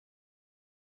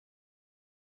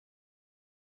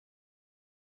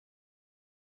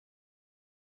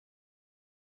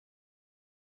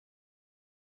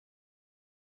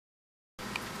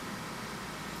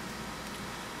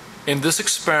In this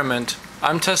experiment,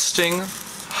 I'm testing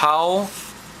how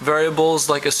variables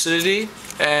like acidity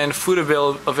and food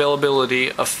availability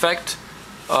affect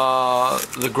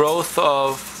the growth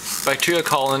of bacteria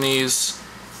colonies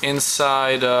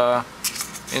inside an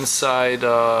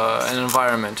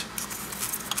environment.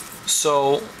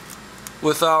 So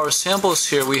with our samples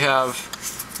here, we have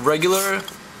regular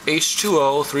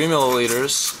H2O, 3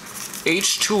 milliliters,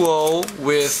 H2O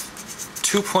with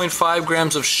 2.5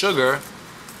 grams of sugar,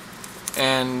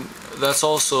 and that's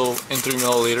also in 3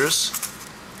 milliliters,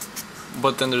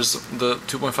 but then there's the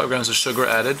 2.5 grams of sugar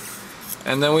added.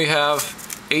 And then we have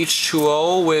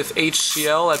H2O with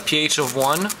HCl at pH of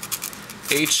 1,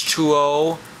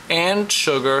 H2O and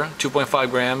sugar, 2.5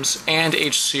 grams, and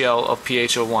HCl of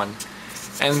pH of 1.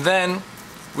 And then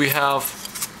we have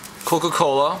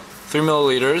Coca-Cola, 3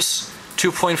 milliliters,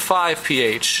 2.5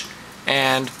 pH.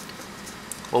 And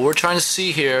what we're trying to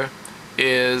see here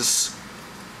is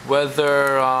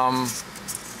whether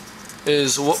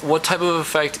what type of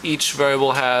effect each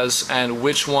variable has and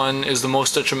which one is the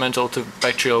most detrimental to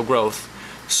bacterial growth.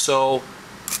 So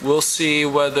we'll see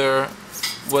whether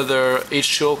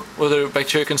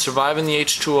bacteria can survive in the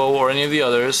H2O or any of the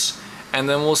others, and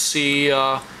then we'll see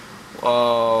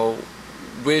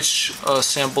which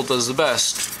sample does the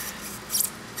best.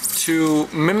 To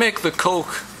mimic the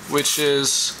Coke, which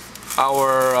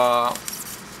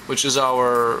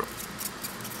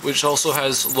also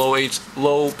has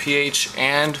low pH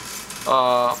and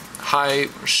high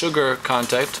sugar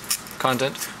content,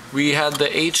 we had the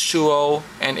H2O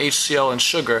and HCl and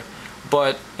sugar.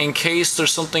 But in case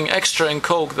there's something extra in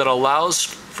Coke that allows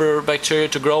for bacteria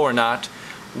to grow or not,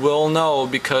 we'll know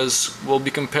because we'll be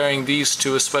comparing these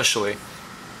two especially.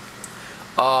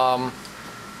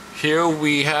 Here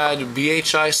we had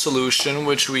BHI solution,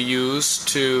 which we used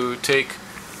to take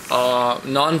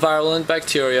non-virulent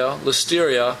bacteria,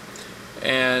 Listeria,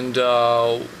 and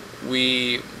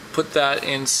we put that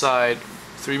inside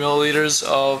 3 milliliters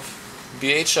of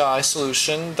BHI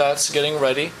solution. That's getting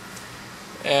ready,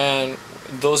 and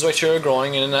those bacteria are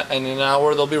growing, and in an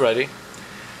hour they'll be ready.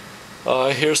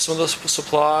 Here's some of the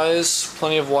supplies: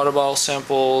 plenty of water bottle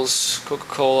samples,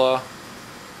 Coca-Cola,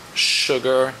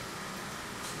 sugar,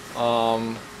 all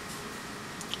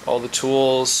the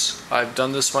tools. I've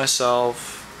done this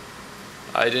myself.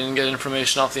 I didn't get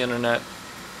information off the internet.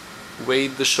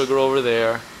 Weighed the sugar over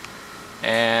there,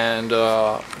 and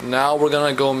now we're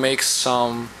gonna go make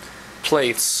some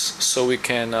plates so we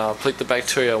can plate the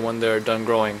bacteria when they're done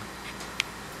growing.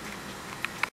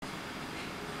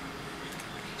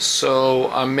 So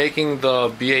I'm making the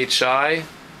BHI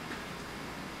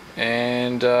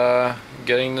and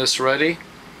getting this ready.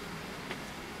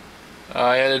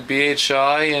 I added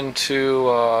BHI into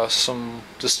some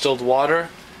distilled water.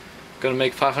 Gonna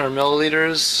make 500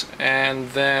 milliliters,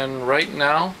 and then right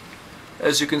now,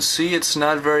 as you can see, it's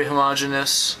not very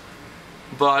homogeneous,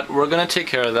 but we're gonna take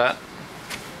care of that.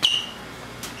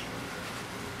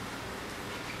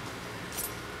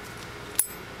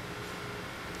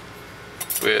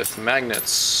 With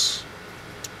magnets.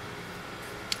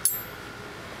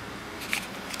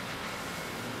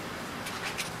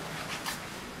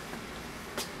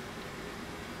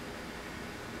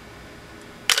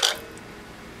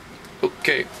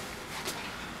 Okay,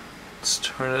 let's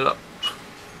turn it up.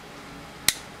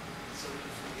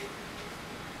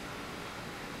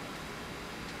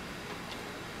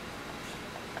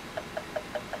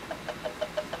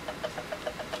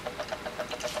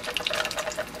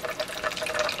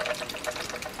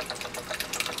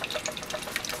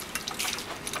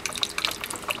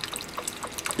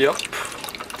 Yep,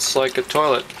 it's like a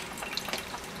toilet.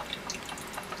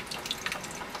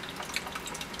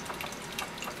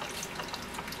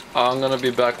 I'm gonna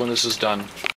be back when this is done.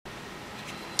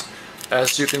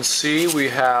 As you can see, we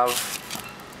have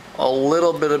a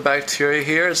little bit of bacteria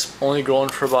here. It's only grown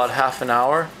for about half an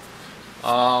hour,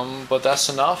 but that's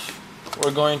enough.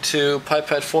 We're going to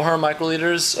pipette 400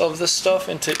 microliters of this stuff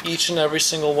into each and every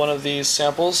single one of these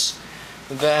samples,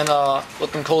 then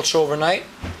let them culture overnight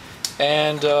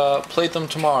and plate them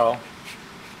tomorrow.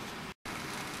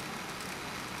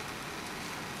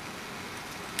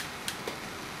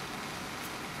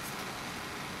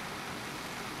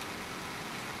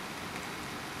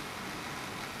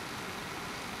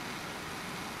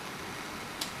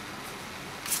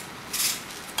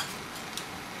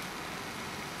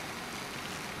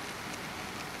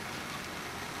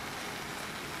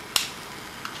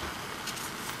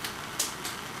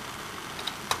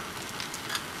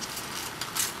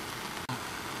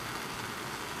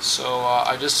 So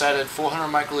I just added 400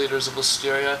 microliters of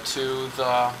Listeria to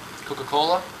the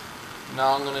Coca-Cola.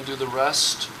 Now I'm going to do the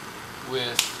rest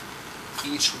with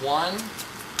each one.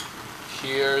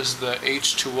 Here's the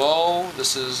H2O.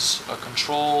 This is a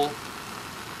control.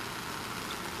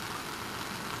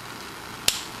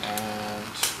 And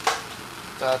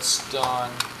that's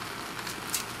done.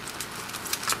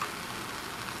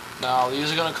 Now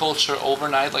these are going to culture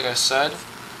overnight, like I said.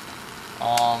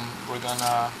 We're going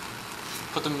to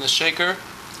put them in the shaker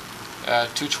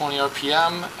at 220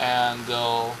 RPM, and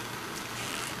they'll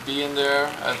be in there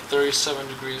at 37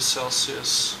 degrees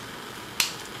Celsius.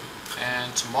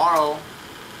 And tomorrow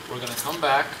we're going to come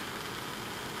back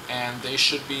and they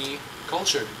should be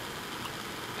cultured.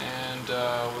 And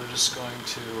we're just going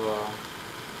to,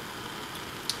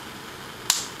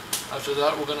 after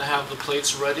that we're going to have the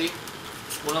plates ready.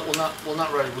 Well,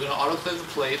 not ready. We're going to autoclave the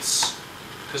plates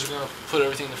because we're going to put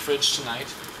everything in the fridge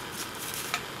tonight.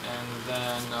 And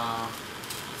then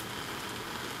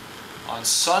on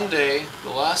Sunday, the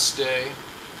last day,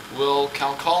 we'll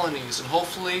count colonies, and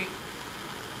hopefully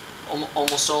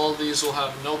almost all of these will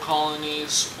have no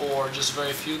colonies or just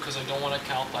very few, because I don't want to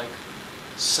count like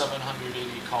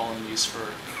 780 colonies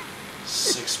for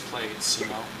 6 plates, you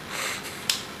know?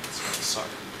 It's going to suck.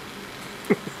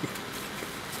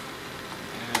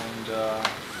 And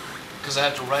because I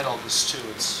have to write all this too,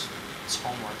 it's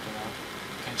homework, you know?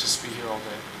 Can't just be here all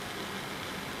day.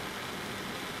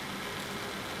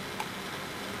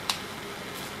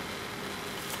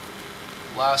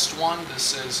 Last one,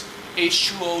 this is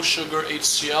H2O sugar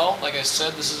HCl. Like I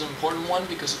said, this is an important one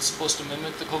because it's supposed to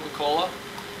mimic the Coca-Cola,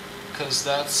 because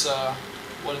that's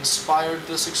what inspired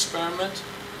this experiment.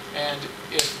 And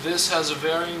if this has a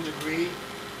varying degree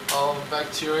of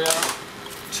bacteria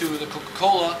to the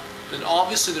Coca-Cola, then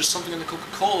obviously there's something in the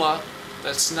Coca-Cola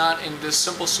that's not in this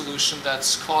simple solution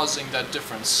that's causing that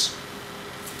difference.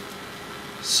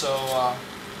 So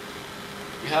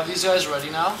we have these guys ready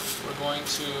now. We're going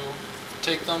to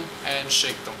take them and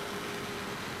shake them.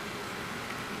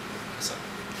 So.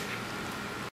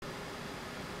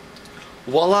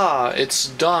 Voila, it's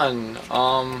done.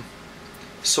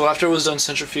 So after it was done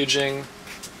centrifuging,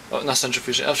 not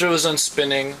centrifuging, after it was done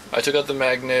spinning, I took out the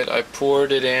magnet, I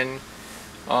poured it in,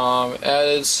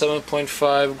 added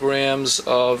 7.5 grams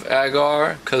of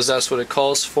agar, because that's what it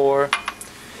calls for,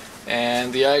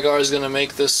 and the agar is going to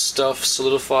make this stuff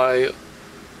solidify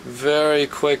very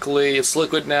quickly. It's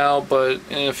liquid now, but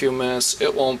in a few minutes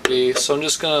it won't be, so I'm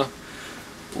just going to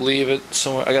leave it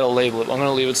somewhere. I gotta label it. I'm going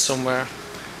to leave it somewhere.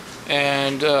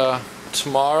 And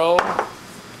tomorrow,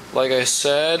 like I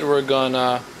said, we're going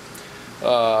to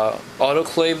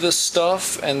autoclave this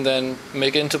stuff and then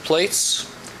make it into plates,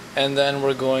 and then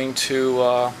we're going to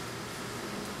we're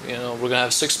going to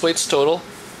have 6 plates total.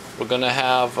 We're going to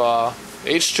have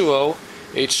H2O,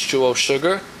 H2O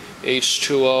sugar,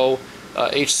 H2O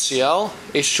HCl,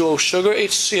 H2O sugar,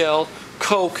 HCl,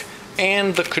 Coke,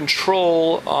 and the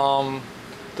control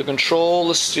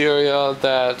listeria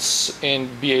that's in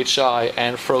BHI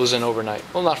and frozen overnight.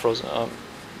 Well, not frozen,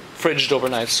 fridged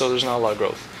overnight, so there's not a lot of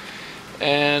growth.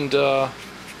 And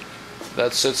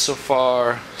that's it so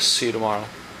far. See you tomorrow.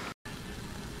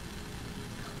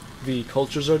 The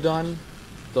cultures are done,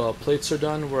 the plates are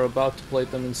done. We're about to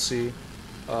plate them and see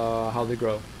how they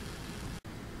grow.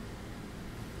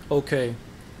 Okay,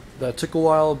 that took a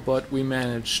while, but we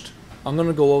managed. I'm going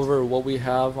to go over what we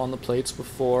have on the plates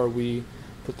before we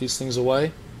put these things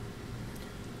away.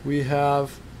 We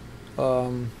have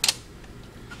H2O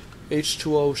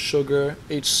sugar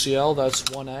HCl, that's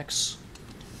 1x.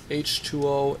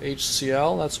 H2O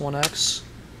HCl, that's 1x.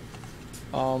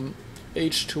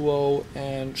 H2O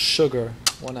and sugar,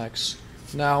 1x.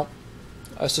 Now,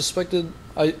 I suspected,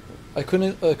 I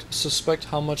couldn't suspect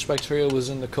how much bacteria was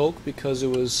in the Coke because it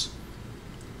was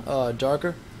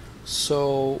darker,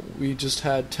 so we just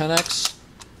had 10x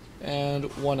and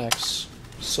 1x.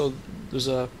 So there's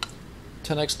a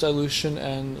 10x dilution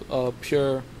and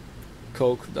pure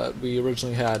Coke that we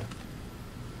originally had.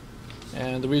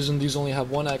 And the reason these only have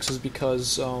 1x is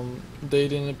because they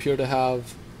didn't appear to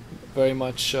have very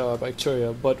much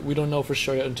bacteria, but we don't know for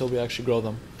sure yet until we actually grow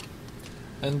them.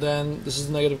 And then this is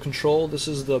the negative control. This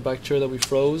is the bacteria that we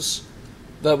froze,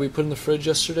 that we put in the fridge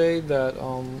yesterday, that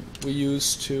we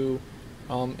used to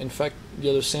infect the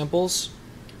other samples.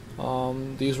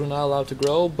 These were not allowed to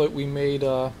grow, but we made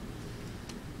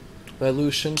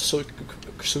dilution so we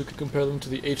could compare them to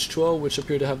the H2O, which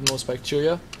appeared to have the most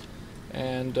bacteria.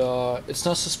 And it's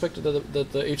not suspected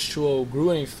that the H2O grew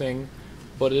anything,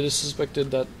 but it is suspected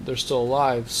that they're still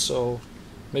alive, so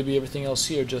maybe everything else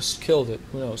here just killed it.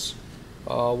 Who knows?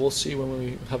 We'll see when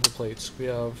we have the plates. We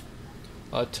have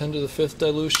 10 to the 5th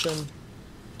dilution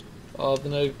of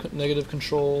the negative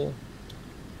control,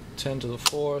 10 to the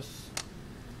 4th,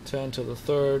 10 to the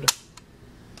 3rd,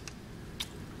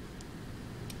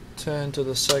 10 to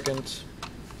the second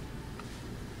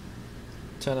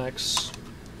 10x,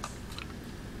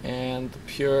 and the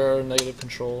pure negative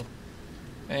control.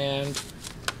 And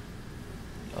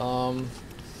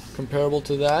comparable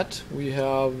to that, we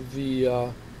have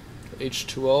the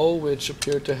H2O, which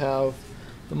appeared to have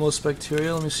the most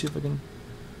bacteria. Let me see if I can,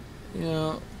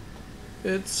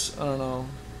 it's, I don't know,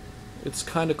 it's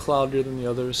kind of cloudier than the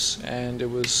others, and it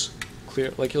was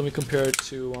clear. Like, let me compare it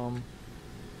to,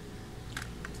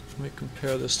 let me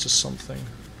compare this to something.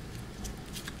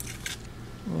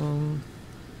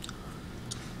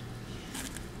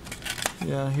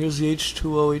 Yeah, here's the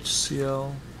H2O,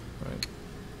 HCl, right.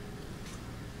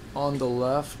 On the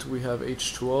left we have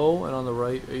H2O, and on the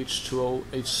right H2O,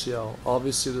 HCl.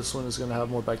 Obviously this one is going to have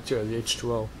more bacteria, the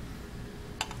H2O.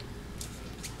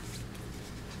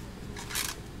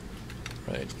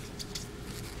 Right.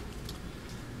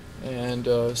 And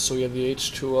so we have the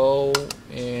H2O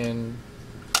in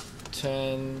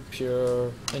 10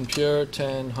 pure, 10,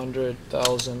 100,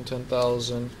 1,000,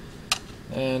 10,000,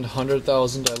 and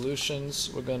 100,000 dilutions.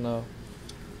 We're gonna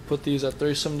put these at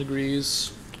 37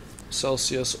 degrees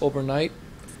Celsius overnight,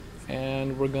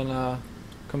 and we're gonna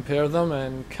compare them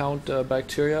and count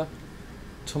bacteria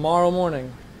tomorrow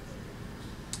morning.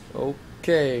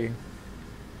 Okay,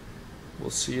 we'll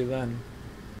see you then.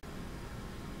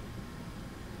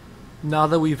 Now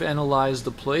that we've analyzed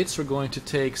the plates, we're going to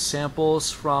take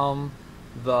samples from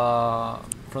the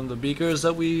beakers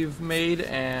that we've made,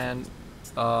 and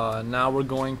now we're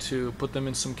going to put them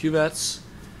in some cuvettes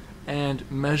and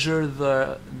measure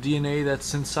the DNA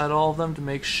that's inside all of them to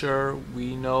make sure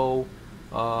we know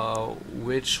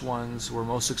which ones were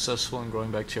most successful in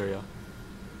growing bacteria.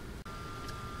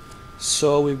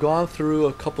 So we've gone through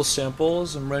a couple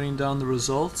samples. I'm writing down the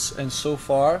results, and so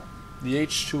far the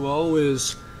H2O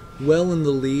is well in the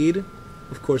lead.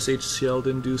 Of course HCl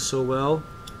didn't do so well.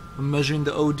 I'm measuring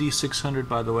the OD 600,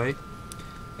 by the way,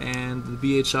 and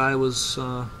the BHI was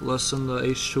less than the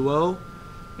H2O,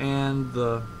 and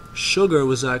the sugar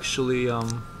was actually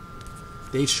the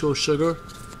H2O sugar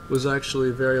was actually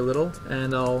very little,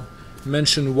 and I'll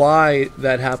mention why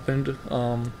that happened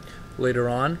later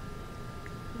on.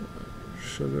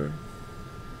 Sugar.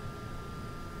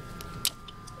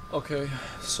 Okay,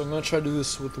 so I'm going to try to do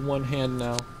this with one hand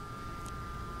now.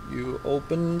 You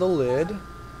open the lid.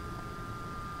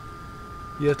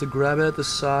 You have to grab it at the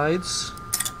sides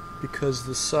because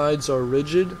the sides are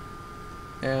rigid,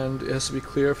 and it has to be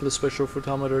clear for the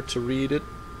spectrophotometer to read it.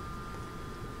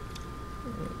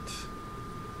 Right.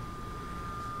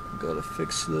 Gotta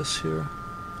fix this here.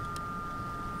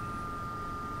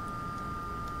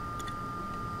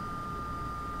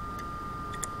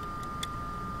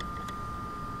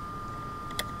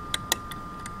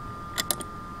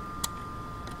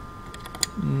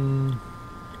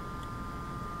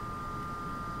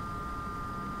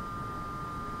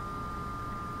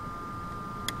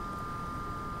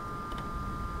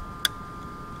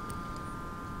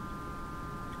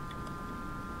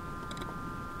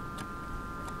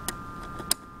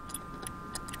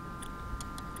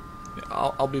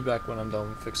 I'll be back when I'm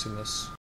done fixing this.